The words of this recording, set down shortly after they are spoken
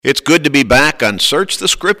It's good to be back on Search the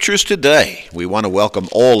Scriptures today. We want to welcome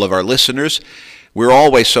all of our listeners. We're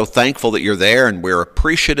always so thankful that you're there, and we're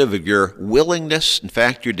appreciative of your willingness, in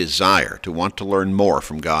fact, your desire to want to learn more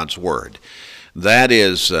from God's Word. That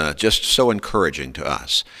is just so encouraging to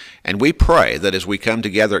us. And we pray that as we come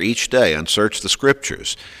together each day on Search the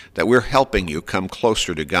Scriptures, that we're helping you come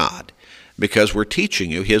closer to God, because we're teaching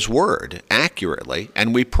you His Word accurately,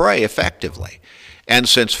 and we pray effectively. And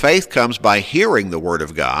since faith comes by hearing the Word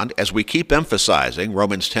of God, as we keep emphasizing,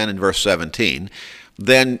 Romans 10 and verse 17,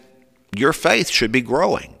 then your faith should be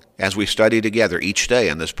growing as we study together each day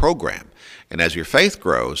on this program. And as your faith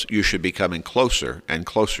grows, you should be coming closer and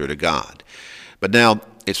closer to God. But now,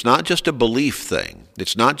 it's not just a belief thing.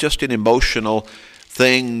 It's not just an emotional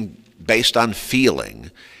thing based on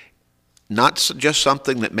feeling. Not just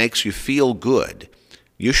something that makes you feel good.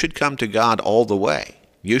 You should come to God all the way.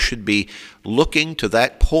 You should be looking to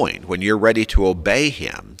that point when you're ready to obey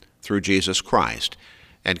Him through Jesus Christ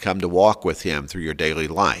and come to walk with Him through your daily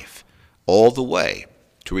life, all the way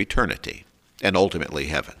to eternity and ultimately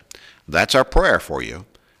heaven. That's our prayer for you,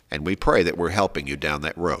 and we pray that we're helping you down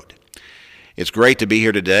that road. It's great to be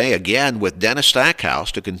here today again with Dennis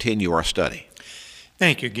Stackhouse to continue our study.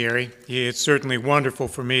 Thank you, Gary. It's certainly wonderful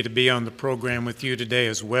for me to be on the program with you today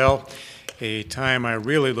as well. A time I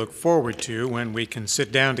really look forward to when we can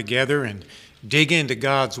sit down together and dig into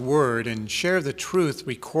God's Word and share the truth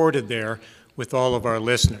recorded there with all of our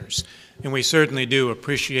listeners. And we certainly do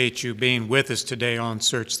appreciate you being with us today on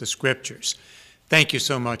Search the Scriptures. Thank you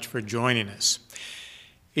so much for joining us.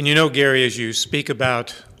 And you know, Gary, as you speak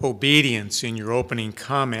about obedience in your opening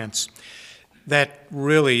comments, that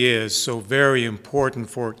really is so very important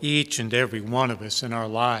for each and every one of us in our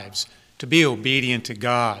lives, to be obedient to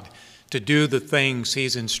God, to do the things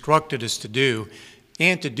He's instructed us to do,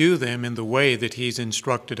 and to do them in the way that He's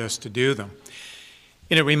instructed us to do them.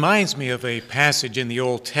 And it reminds me of a passage in the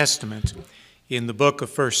Old Testament, in the book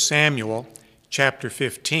of 1 Samuel, chapter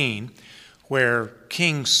 15, where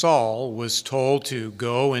King Saul was told to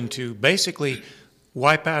go and to basically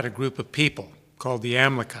wipe out a group of people called the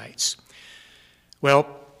Amalekites. Well,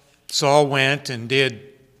 Saul went and did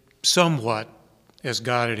somewhat as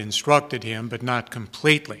God had instructed him, but not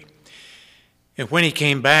completely. And when he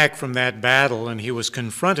came back from that battle and he was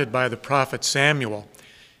confronted by the prophet Samuel,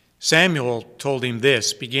 Samuel told him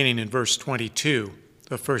this, beginning in verse 22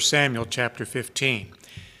 of 1 Samuel chapter 15.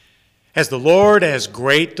 Has the Lord as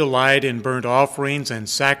great delight in burnt offerings and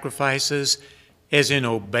sacrifices as in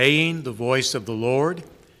obeying the voice of the Lord?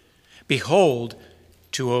 Behold,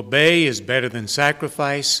 to obey is better than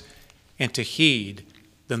sacrifice, and to heed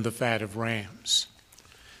than the fat of rams.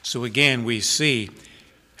 So again, we see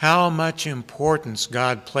how much importance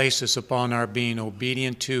God places upon our being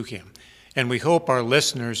obedient to Him. And we hope our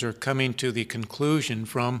listeners are coming to the conclusion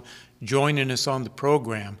from joining us on the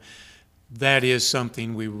program. That is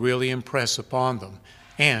something we really impress upon them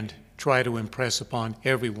and try to impress upon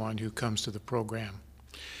everyone who comes to the program.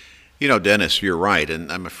 You know, Dennis, you're right,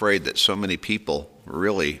 and I'm afraid that so many people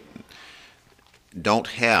really don't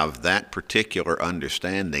have that particular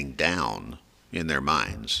understanding down in their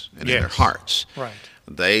minds and in their hearts. Right.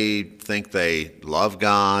 They think they love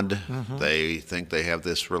God. Mm-hmm. They think they have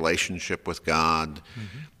this relationship with God.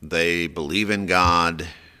 Mm-hmm. They believe in God,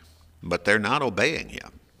 but they're not obeying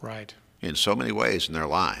Him. Right. In so many ways in their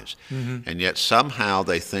lives. Mm-hmm. And yet somehow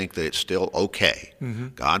they think that it's still okay. Mm-hmm.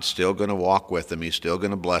 God's still going to walk with them. He's still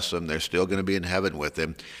going to bless them. They're still going to be in heaven with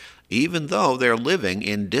Him, even though they're living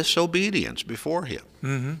in disobedience before Him.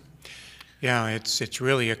 Mm-hmm. Yeah, it's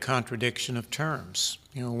really a contradiction of terms.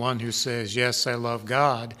 You know, one who says, yes, I love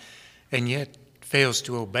God, and yet fails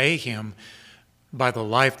to obey Him by the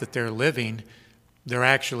life that they're living, they're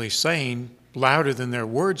actually saying, louder than their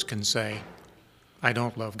words can say, I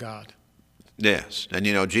don't love God. Yes, and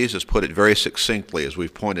you know, Jesus put it very succinctly, as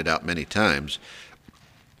we've pointed out many times,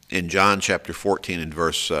 in John chapter 14 and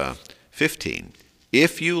verse 15.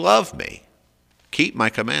 If you love me, keep my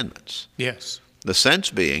commandments. Yes. The sense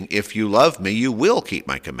being, if you love me, you will keep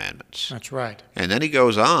my commandments. That's right. And then he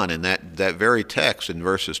goes on in that very text in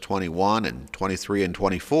verses 21 and 23 and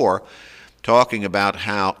 24, talking about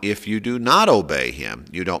how if you do not obey Him,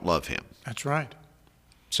 you don't love Him. That's right.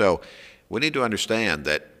 So we need to understand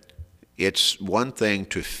that it's one thing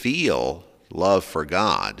to feel love for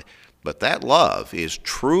God, but that love is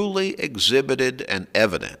truly exhibited and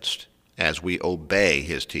evidenced as we obey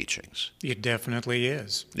His teachings. It definitely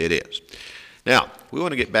is. It is. Now, we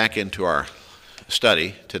want to get back into our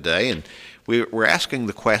study today, and we're asking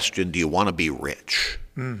the question, do you want to be rich?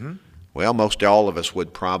 Mm-hmm. Well, most all of us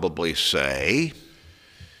would probably say,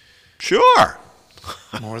 sure.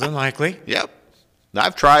 More than likely. Yep.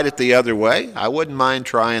 I've tried it the other way. I wouldn't mind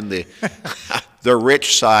trying the the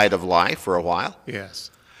rich side of life for a while. Yes.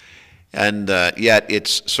 And yet it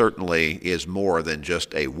certainly is more than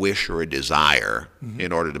just a wish or a desire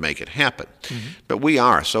in order to make it happen. But we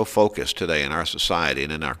are so focused today in our society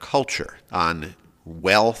and in our culture on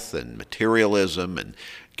wealth and materialism and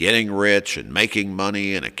getting rich and making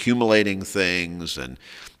money and accumulating things and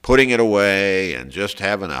putting it away and just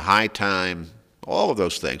having a high time, all of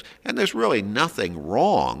those things. And there's really nothing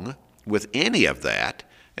wrong with any of that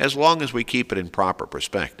as long as we keep it in proper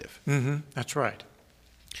perspective. That's right.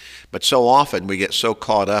 But so often we get so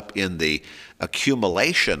caught up in the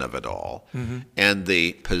accumulation of it all and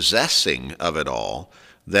the possessing of it all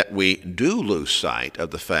that we do lose sight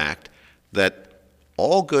of the fact that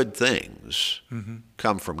all good things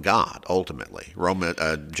come from God, ultimately.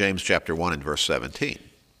 James chapter 1 and verse 17.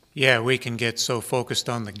 Yeah, we can get so focused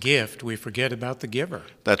on the gift, we forget about the giver.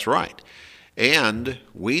 That's right. And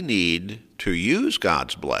we need to use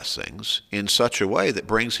God's blessings in such a way that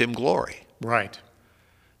brings him glory. Right.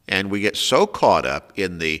 And we get so caught up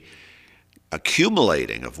in the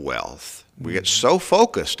accumulating of wealth, we get so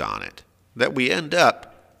focused on it, that we end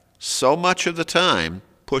up so much of the time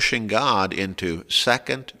pushing God into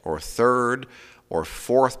second or third or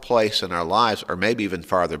fourth place in our lives, or maybe even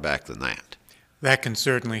farther back than that. That can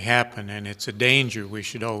certainly happen, and it's a danger we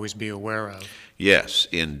should always be aware of. Yes,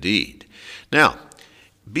 indeed. Now,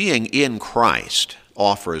 being in Christ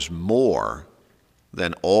offers more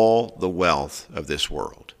than all the wealth of this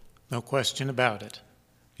world. No question about it.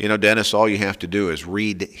 You know, Dennis, all you have to do is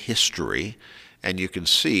read history, and you can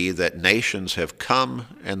see that nations have come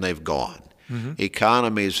and they've gone.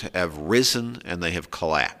 Economies have risen and they have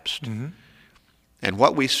collapsed. And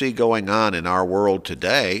what we see going on in our world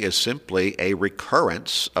today is simply a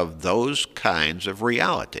recurrence of those kinds of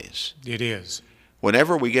realities. It is.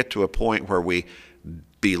 Whenever we get to a point where we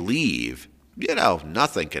believe, you know,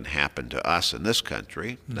 nothing can happen to us in this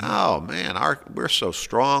country. No, man, we're so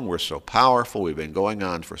strong, we're so powerful, we've been going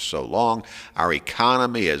on for so long. Our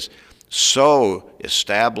economy is so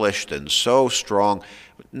established and so strong,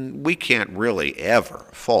 we can't really ever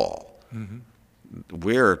fall.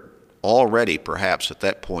 We're already perhaps at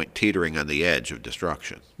that point teetering on the edge of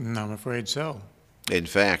destruction. I'm afraid so. In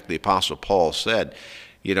fact, the Apostle Paul said,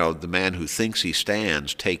 you know, the man who thinks he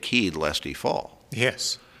stands, take heed lest he fall.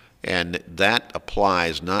 Yes. And that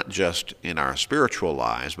applies not just in our spiritual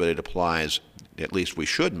lives, but it applies, at least we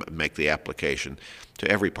should make the application, to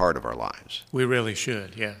every part of our lives. We really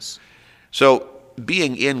should, yes. So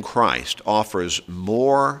being in Christ offers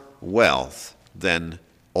more wealth than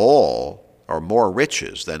all, or more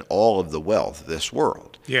riches than all of the wealth of this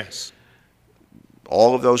world. Yes.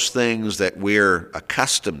 All of those things that we're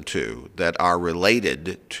accustomed to that are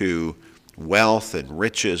related to wealth and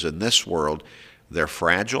riches in this world, they're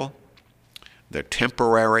fragile, they're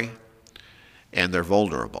temporary, and they're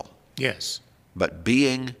vulnerable. Yes. But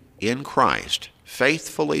being in Christ,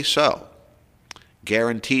 faithfully so,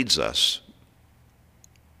 guarantees us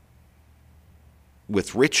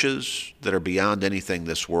with riches that are beyond anything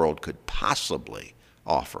this world could possibly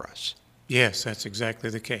offer us. Yes, that's exactly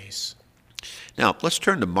the case. Now, let's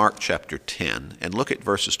turn to Mark chapter 10 and look at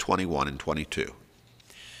verses 21 and 22.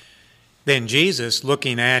 Then Jesus,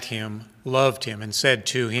 looking at him, loved him and said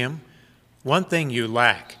to him, "One thing you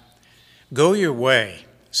lack. Go your way,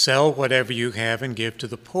 sell whatever you have and give to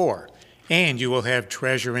the poor, and you will have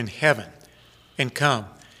treasure in heaven. And come,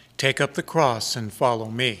 take up the cross and follow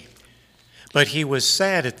me." But he was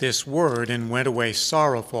sad at this word and went away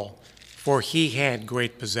sorrowful, for he had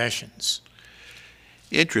great possessions.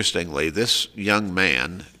 Interestingly, this young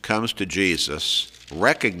man comes to Jesus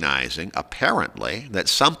recognizing, apparently, that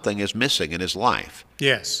something is missing in his life.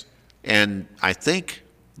 Yes. And I think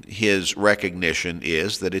his recognition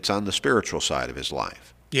is that it's on the spiritual side of his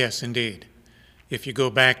life. Yes, indeed. If you go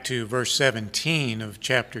back to verse 17 of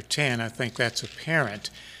chapter 10, I think that's apparent.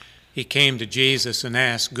 He came to Jesus and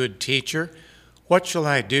asked, "Good teacher, what shall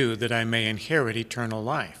I do that I may inherit eternal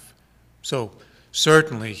life?" So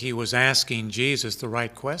certainly he was asking Jesus the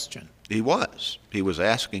right question. He was. He was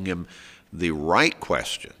asking him the right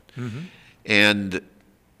question. And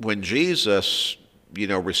when Jesus,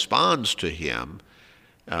 responds to him,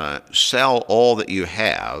 sell all that you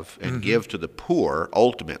have and give to the poor,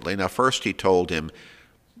 ultimately. Now, first he told him,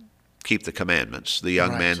 keep the commandments. The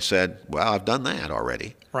young man said, well, I've done that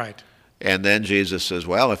already. Right. And then Jesus says,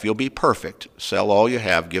 well, if you'll be perfect, sell all you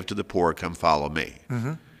have, give to the poor, come follow me.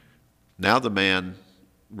 Now the man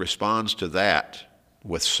responds to that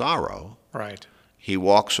with sorrow. Right. He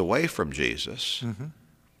walks away from Jesus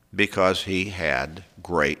because he had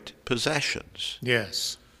great possessions.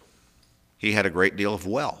 Yes. he had a great deal of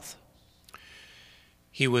wealth.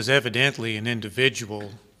 He was evidently an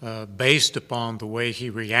individual based upon the way he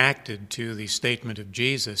reacted to the statement of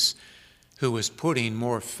Jesus, who was putting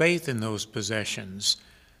more faith in those possessions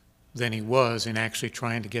than he was in actually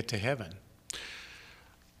trying to get to heaven.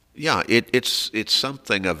 Yeah, it's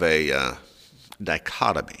something of a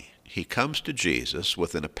dichotomy. He comes to Jesus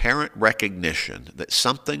with an apparent recognition that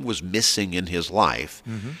something was missing in his life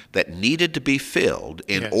that needed to be filled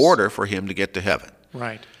in order for him to get to heaven.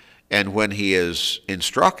 Right. And when he is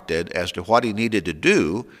instructed as to what he needed to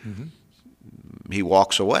do, he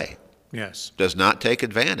walks away. Yes. Does not take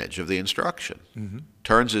advantage of the instruction.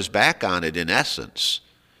 Turns his back on it in essence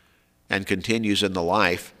and continues in the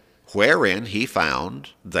life wherein he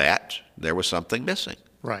found that there was something missing.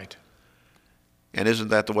 Right. And isn't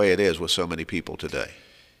that the way it is with so many people today?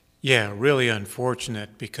 Yeah, really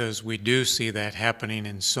unfortunate, because we do see that happening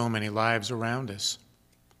in so many lives around us.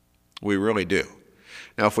 We really do.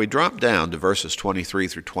 Now, if we drop down to verses 23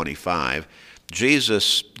 through 25,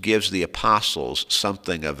 Jesus gives the apostles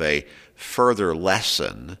something of a further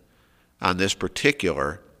lesson on this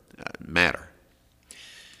particular matter.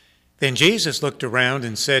 Then Jesus looked around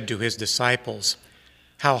and said to his disciples,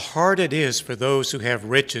 "How hard it is for those who have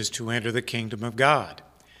riches to enter the kingdom of God."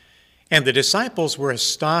 And the disciples were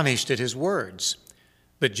astonished at his words.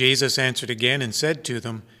 But Jesus answered again and said to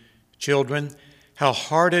them, "Children, how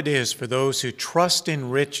hard it is for those who trust in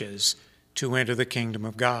riches to enter the kingdom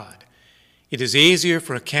of God. It is easier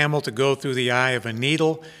for a camel to go through the eye of a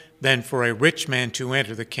needle than for a rich man to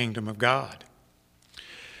enter the kingdom of God."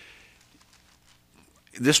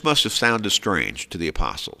 This must have sounded strange to the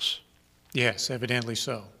apostles. Yes, evidently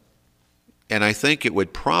so. And I think it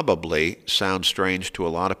would probably sound strange to a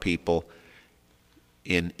lot of people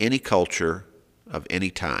in any culture of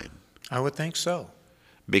any time. I would think so.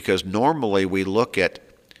 Because normally we look at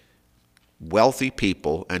wealthy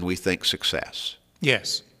people and we think success.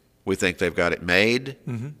 Yes. We think they've got it made.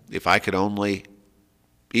 If I could only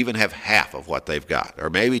even have half of what they've got, or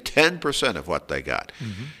maybe 10% of what they got.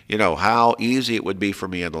 You know, how easy it would be for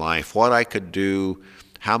me in life, what I could do,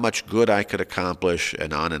 how much good I could accomplish,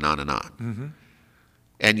 and on and on and on.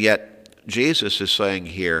 And yet, Jesus is saying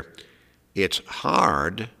here, it's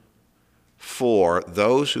hard for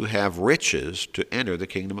those who have riches to enter the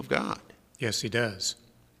kingdom of God. Yes, he does.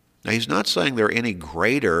 Now, he's not saying there are any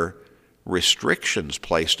greater restrictions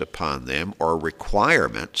placed upon them or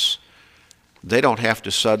requirements. They don't have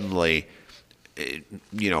to suddenly,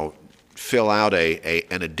 fill out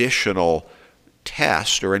an additional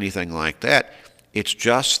test or anything like that. It's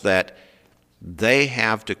just that they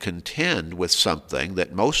have to contend with something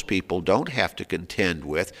that most people don't have to contend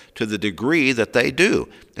with to the degree that they do.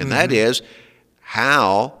 And that is,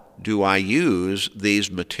 how do I use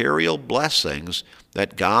these material blessings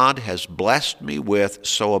that God has blessed me with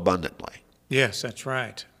so abundantly? Yes, that's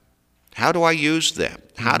right. How do I use them?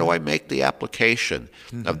 How do I make the application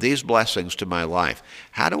of these blessings to my life?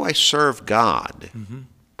 How do I serve God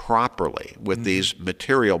properly with these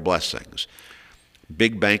material blessings?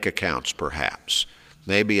 Big bank accounts, perhaps.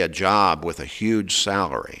 Maybe a job with a huge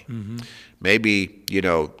salary. Maybe,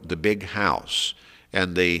 the big house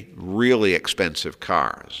and the really expensive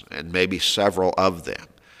cars, and maybe several of them.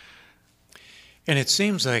 And it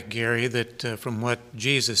seems like, Gary, that from what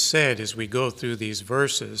Jesus said as we go through these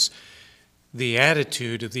verses, the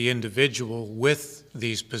attitude of the individual with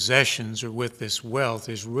these possessions or with this wealth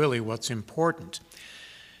is really what's important.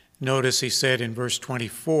 Notice he said in verse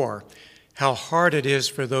 24, how hard it is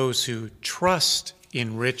for those who trust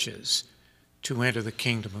in riches to enter the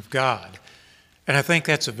kingdom of God. And I think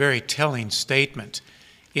that's a very telling statement,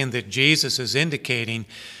 in that Jesus is indicating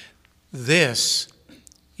this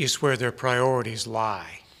is where their priorities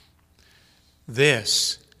lie.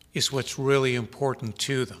 This is what's really important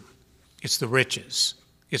to them. It's the riches,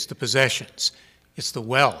 it's the possessions, it's the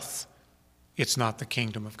wealth. It's not the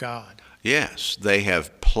kingdom of God. Yes, they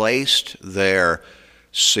have placed their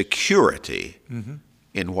security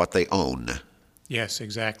in what they own. Yes,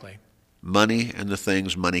 exactly. Money and the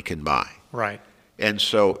things money can buy. Right. And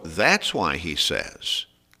so that's why he says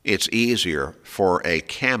it's easier for a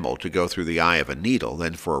camel to go through the eye of a needle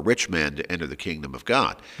than for a rich man to enter the kingdom of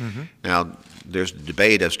God. Now, there's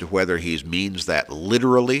debate as to whether he means that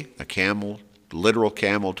literally, literal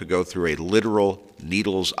camel to go through a literal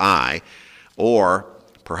needle's eye, or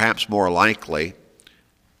perhaps more likely,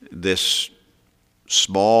 this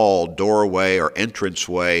small doorway or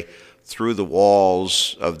entranceway through the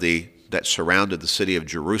walls of that surrounded the city of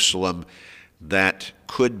Jerusalem that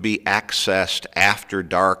could be accessed after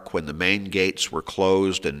dark when the main gates were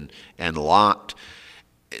closed and locked.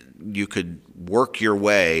 you could work your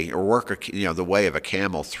way or the way of a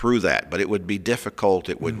camel through that, but it would be difficult.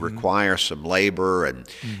 It would require some labor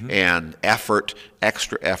and effort,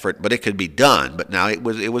 extra effort, but it could be done. But now it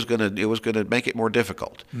was going to make it more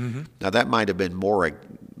difficult. Now that might have been more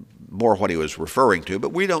what he was referring to,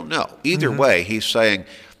 but we don't know. Either way, he's saying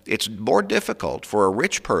it's more difficult for a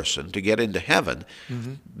rich person to get into heaven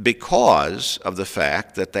because of the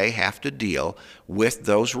fact that they have to deal with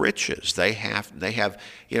those riches. They have,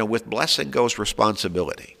 with blessing goes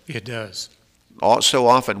responsibility. It does. So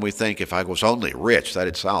often we think if I was only rich,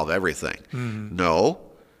 that'd solve everything. No,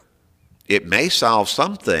 it may solve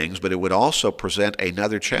some things, but it would also present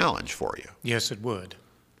another challenge for you. Yes, it would.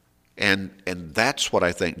 And that's what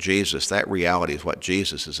I think that reality is what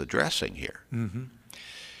Jesus is addressing here.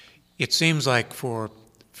 It seems like for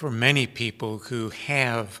many people who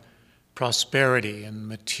have prosperity and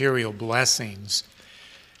material blessings,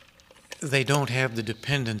 they don't have the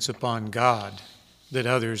dependence upon God that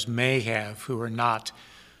others may have who are not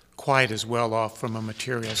quite as well off from a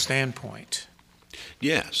material standpoint.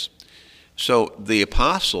 Yes. So the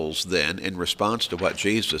apostles then, in response to what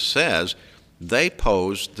Jesus says, they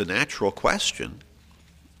posed the natural question,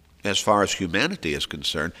 as far as humanity is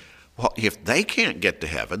concerned, well, if they can't get to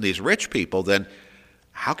heaven, these rich people, then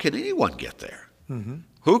how can anyone get there?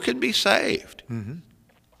 Who can be saved? And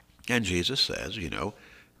Jesus says,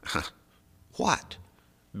 what?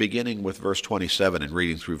 Beginning with verse 27 and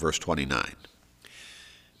reading through verse 29.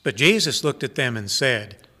 But Jesus looked at them and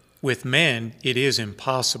said, with men it is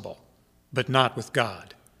impossible, but not with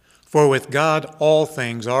God. For with God all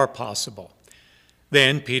things are possible.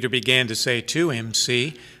 Then Peter began to say to him,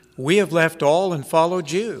 see, we have left all and followed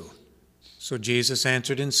you. So Jesus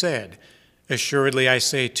answered and said, assuredly I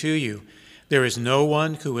say to you, there is no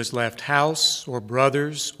one who has left house or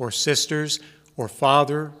brothers or sisters or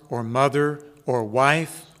father or mother or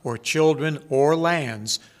wife or children or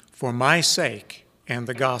lands for my sake and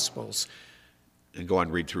the gospel's. And go on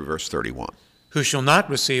and read through verse 31. Who shall not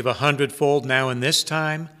receive 100-fold now in this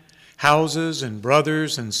time, houses and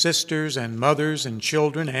brothers and sisters and mothers and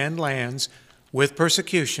children and lands with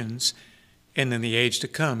persecutions, and in the age to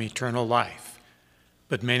come eternal life.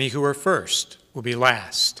 But many who are first will be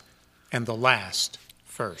last, and the last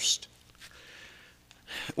first.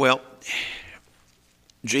 Well,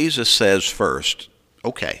 Jesus says first,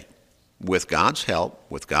 okay, with God's help,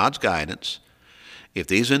 with God's guidance, if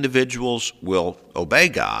these individuals will obey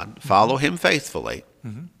God, follow Him faithfully,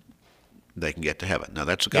 they can get to heaven. Now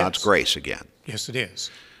that's God's grace again. Yes, it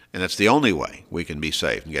is. And that's the only way we can be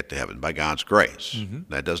saved and get to heaven, by God's grace.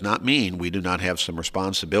 That does not mean we do not have some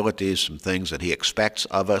responsibilities, some things that He expects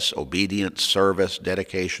of us, obedience, service,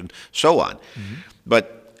 dedication, so on.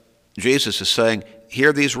 But Jesus is saying,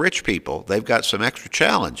 here these rich people, they've got some extra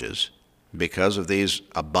challenges because of these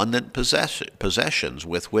abundant possessions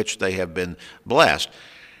with which they have been blessed.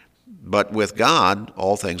 But with God,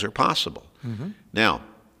 all things are possible. Now,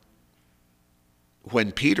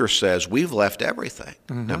 when Peter says, we've left everything.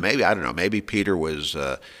 Now, maybe, I don't know, maybe Peter was,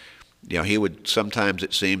 he would sometimes,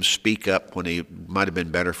 it seems, speak up when he might have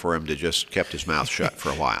been better for him to just kept his mouth shut for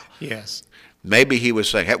a while. Yes. Maybe he was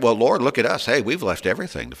saying, hey, well, Lord, look at us. Hey, we've left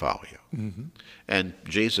everything to follow you. And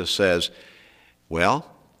Jesus says,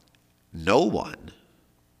 well, no one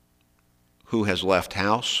who has left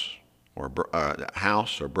house or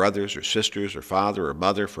brothers or sisters or father or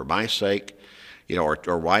mother for my sake,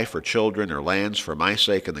 or wife or children or lands for my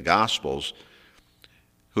sake in the Gospels,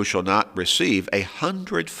 who shall not receive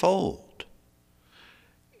 100-fold.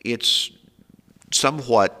 It's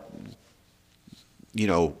somewhat,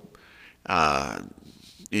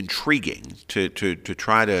 intriguing to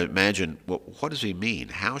try to imagine, well, what does he mean?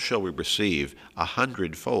 How shall we receive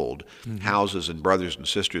 100-fold houses and brothers and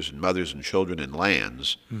sisters and mothers and children and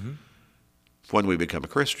lands when we become a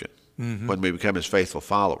Christian? When we become His faithful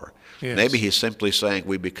follower. Yes. Maybe He's simply saying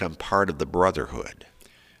we become part of the brotherhood.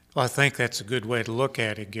 Well, I think that's a good way to look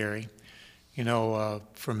at it, Gary.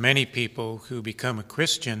 For many people who become a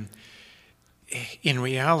Christian, in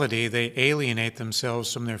reality, they alienate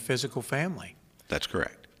themselves from their physical family. That's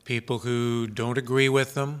correct. People who don't agree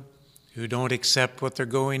with them, who don't accept what they're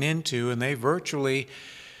going into, and they virtually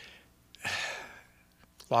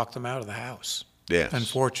lock them out of the house. Yes.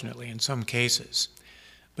 Unfortunately, in some cases.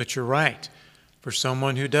 But you're right. For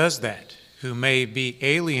someone who does that, who may be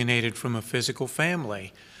alienated from a physical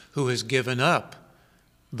family, who has given up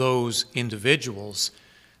those individuals,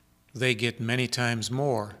 they get many times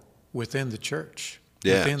more within the church,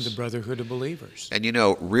 within the brotherhood of believers. And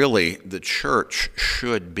really, the church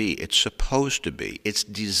should be, it's supposed to be, it's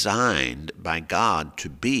designed by God to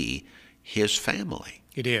be His family.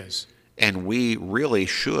 It is. And we really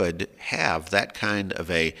should have that kind of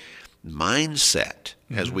a mindset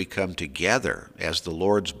as we come together as the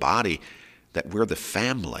Lord's body, that we're the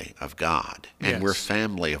family of God and we're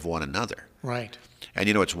family of one another. Right. And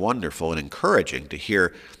it's wonderful and encouraging to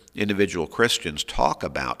hear individual Christians talk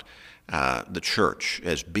about the church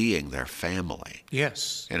as being their family.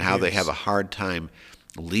 Yes. And how they have a hard time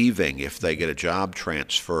leaving if they get a job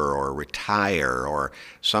transfer or retire or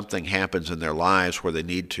something happens in their lives where they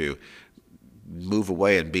need to move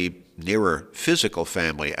away and be nearer physical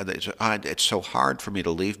family. It's so hard for me to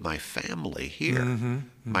leave my family here,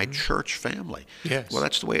 my church family. Yes. Well,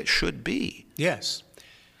 that's the way it should be. Yes.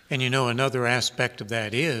 And another aspect of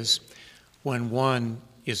that is when one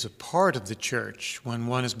is a part of the church, when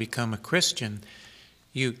one has become a Christian,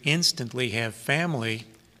 you instantly have family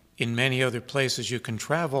in many other places you can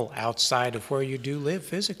travel outside of where you do live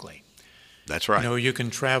physically. That's right. You can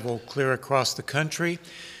travel clear across the country,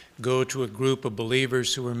 go to a group of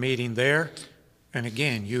believers who are meeting there, and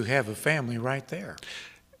again, you have a family right there.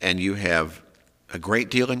 And you have a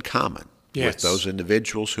great deal in common with those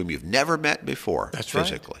individuals whom you've never met before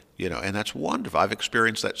physically. Right. And that's wonderful. I've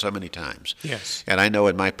experienced that so many times. Yes. And I know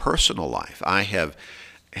in my personal life, I have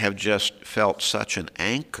just felt such an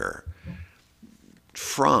anchor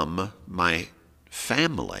from my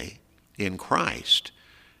family in Christ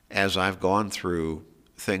as I've gone through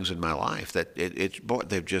things in my life that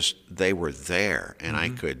they were there, and I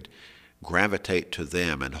could gravitate to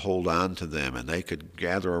them and hold on to them, and they could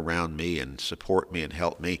gather around me and support me and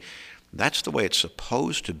help me. That's the way it's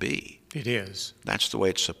supposed to be. It is. That's the way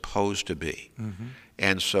it's supposed to be.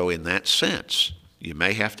 And so in that sense, you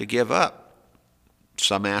may have to give up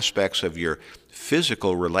some aspects of your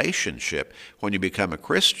physical relationship when you become a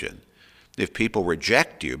Christian. If people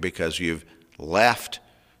reject you because you've left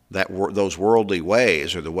those worldly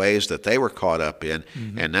ways or the ways that they were caught up in,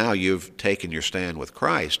 and now you've taken your stand with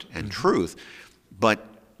Christ and truth, but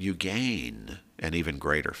you gain an even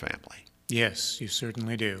greater family. Yes, you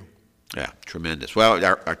certainly do. Yeah, tremendous. Well,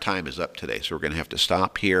 our time is up today, so we're going to have to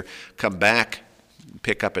stop here, come back,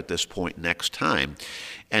 pick up at this point next time,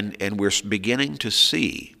 and we're beginning to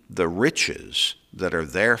see the riches that are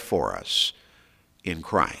there for us in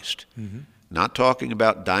Christ. Not talking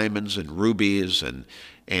about diamonds and rubies and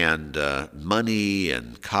money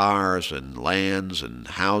and cars and lands and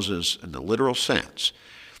houses in the literal sense,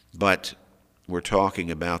 but we're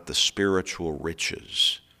talking about the spiritual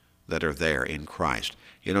riches that are there in Christ.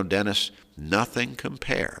 Dennis, nothing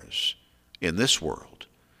compares in this world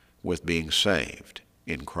with being saved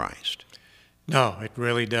in Christ. No, it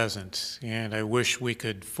really doesn't. And I wish we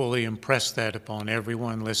could fully impress that upon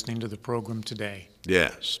everyone listening to the program today.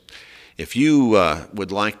 Yes. If you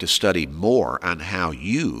would like to study more on how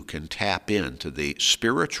you can tap into the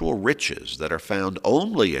spiritual riches that are found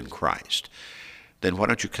only in Christ, then why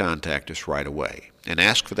don't you contact us right away and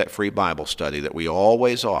ask for that free Bible study that we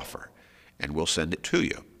always offer, and we'll send it to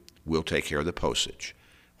you. We'll take care of the postage.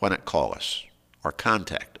 Why not call us or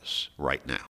contact us right now?